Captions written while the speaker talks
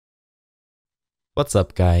What's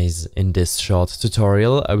up guys, in this short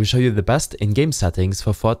tutorial I will show you the best in-game settings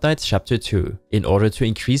for Fortnite Chapter 2 in order to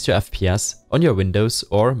increase your FPS on your Windows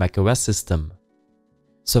or macOS system.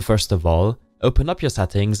 So first of all, open up your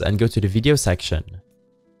settings and go to the video section.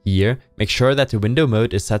 Here, make sure that the window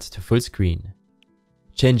mode is set to full screen.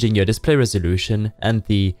 Changing your display resolution and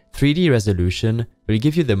the 3D resolution will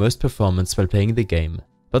give you the most performance while playing the game,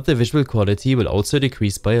 but the visual quality will also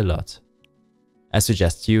decrease by a lot. I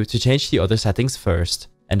suggest you to change the other settings first,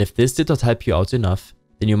 and if this did not help you out enough,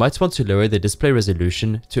 then you might want to lower the display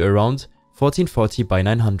resolution to around 1440 by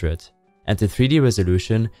 900, and the 3D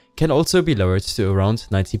resolution can also be lowered to around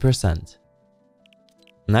 90%.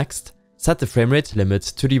 Next, set the frame rate limit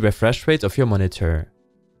to the refresh rate of your monitor.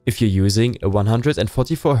 If you're using a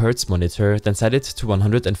 144Hz monitor, then set it to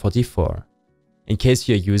 144. In case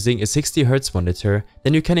you're using a 60Hz monitor,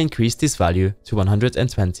 then you can increase this value to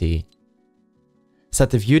 120. Set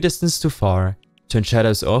the view distance to far, turn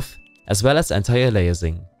shadows off, as well as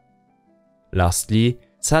anti-aliasing. Lastly,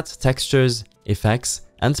 set textures, effects,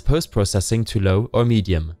 and post-processing to low or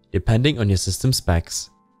medium, depending on your system specs.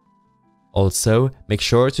 Also, make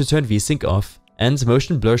sure to turn VSync off, and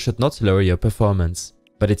motion blur should not lower your performance,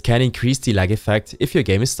 but it can increase the lag effect if your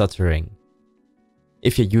game is stuttering.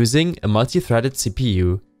 If you're using a multi-threaded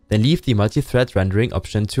CPU, then leave the multi-thread rendering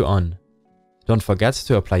option to on. Don't forget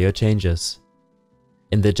to apply your changes.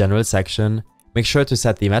 In the general section, make sure to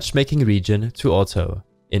set the matchmaking region to auto,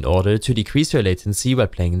 in order to decrease your latency while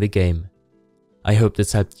playing the game. I hope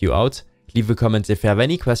this helped you out, leave a comment if you have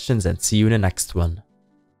any questions and see you in the next one.